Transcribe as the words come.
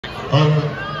All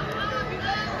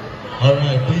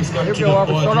right, please come to the board.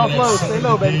 Start off low. Stay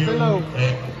low, baby. Stay low.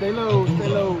 Stay low. Stay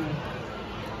low.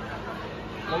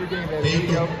 Another game, baby. There you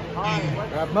go.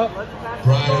 Grab him up.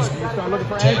 Start looking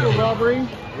for ankles, Aubrey.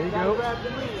 There you go.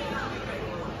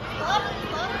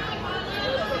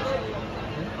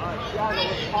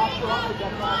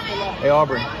 Hey,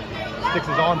 Aubrey. Sticks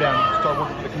his arm down. Start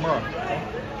working for the Kimura.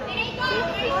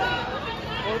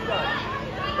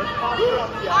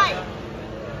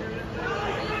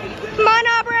 Come on,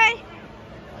 Aubrey.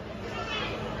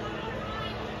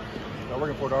 Start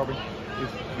working for it, Aubrey. If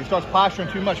he starts posturing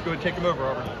too much, go ahead and take him over,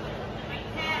 Aubrey.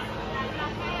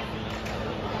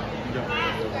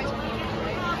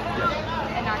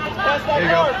 There you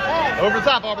go. Over the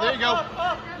top, Aubrey. There you go.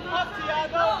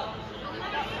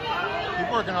 Keep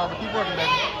working, Aubrey. Keep working,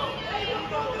 baby.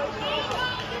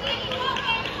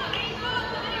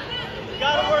 You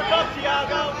gotta work up,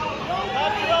 Tiago.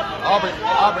 Aubrey.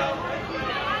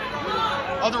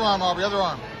 Other arm, Aubrey. Other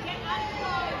arm.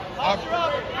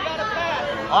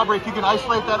 Aubrey, if you can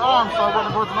isolate that arm, start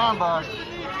working towards an arm bar.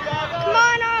 Come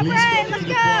on, Aubrey. Let's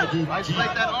go.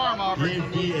 Isolate that arm, Aubrey.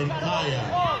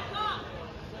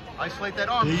 Isolate that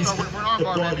arm. Start working for an arm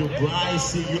bar, baby. Take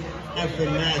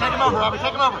him over, Aubrey.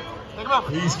 Take him over. Take him over.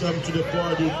 Please come to the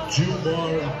party,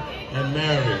 Jumar and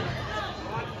Mary.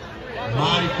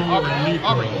 Michael and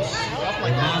Nicholas.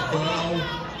 And Rafael,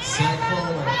 Sacco,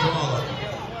 and Paula.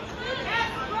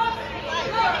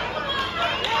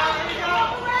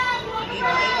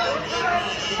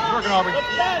 Keep working, Aubrey.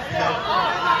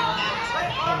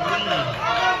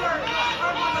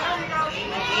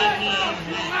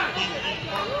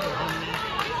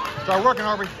 Start working,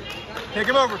 Aubrey. Take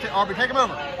him over, Aubrey. Take him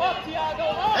over.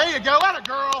 There you go. Atta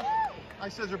girl.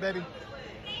 Nice scissor, baby.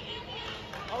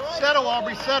 Settle,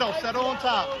 Aubrey. Settle. Settle on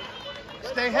top.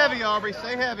 Stay heavy, Aubrey.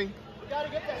 Stay heavy. You gotta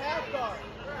get the half guard.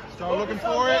 Start looking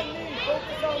for it.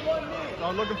 Focus on one knee.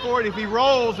 Start looking for it. If he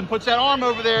rolls and puts that arm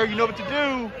over there, you know what to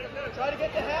do. Try to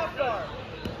get the half guard.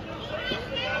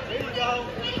 There you go.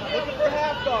 Looking for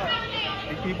half guard.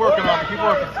 Keep working, Aubrey. Keep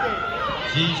working.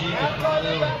 Gigi, Ricardo,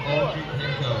 and Aubrey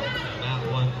Pinko. Mat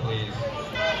 1, please.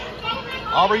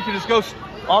 Aubrey, you can just go.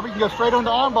 Aubrey, you can go straight on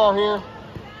the arm bar here.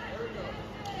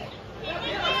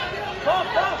 Bump.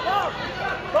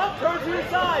 Bump, turn to your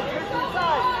side.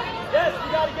 Yes,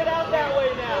 you got to get out that way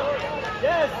now.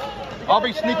 Yes.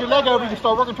 Aubrey, sneak your leg over. You can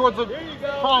start working towards the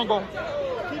triangle.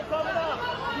 Keep coming up.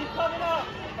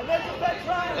 And then just that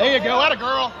triangle. There you go. Atta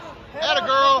girl. Atta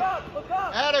girl.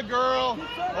 Atta girl.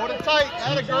 Hold it tight.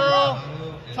 Atta girl.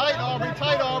 Tight, Aubrey.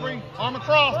 Tight, Aubrey. Arm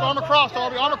across,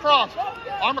 Aubrey. Arm across.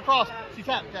 See,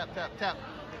 tap.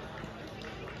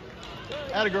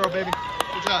 Atta girl, baby.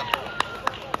 Good job.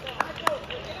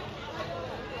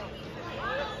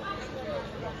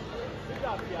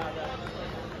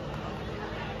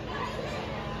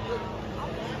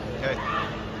 Okay.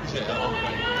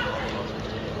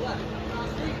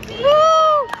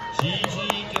 Woo! Gigi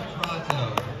DePrato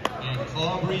and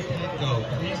Aubrey Pinko.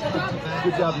 Please come to mat.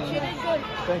 Good job, man.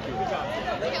 Thank you. Good job.